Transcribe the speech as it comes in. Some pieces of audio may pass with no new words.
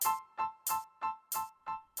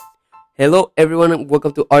Hello, everyone, and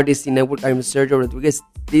welcome to RDZ Network. I'm Sergio Rodriguez.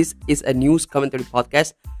 This is a news commentary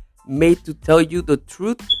podcast made to tell you the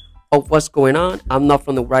truth of what's going on. I'm not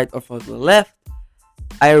from the right or from the left.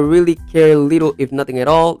 I really care little, if nothing at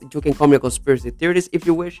all. You can call me a conspiracy theorist if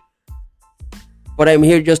you wish, but I'm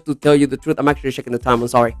here just to tell you the truth. I'm actually checking the time. I'm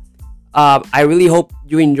sorry. I really hope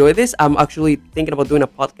you enjoy this. I'm actually thinking about doing a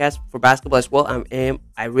podcast for basketball as well.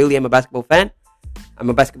 I really am a basketball fan. I'm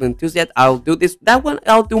a basketball enthusiast. I'll do this. That one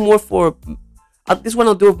I'll do more for. This one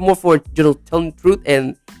I'll do more for telling the truth,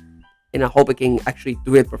 and I hope I can actually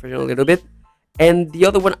do it professionally a little bit. And the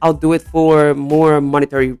other one I'll do it for more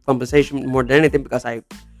monetary compensation more than anything, because I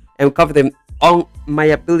am confident on my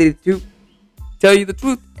ability to tell you the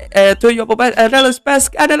truth, tell you about analyze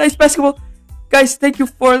basketball. Guys, thank you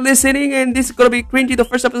for listening, and this is gonna be cringy. The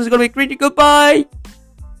first episode is gonna be cringy. Goodbye.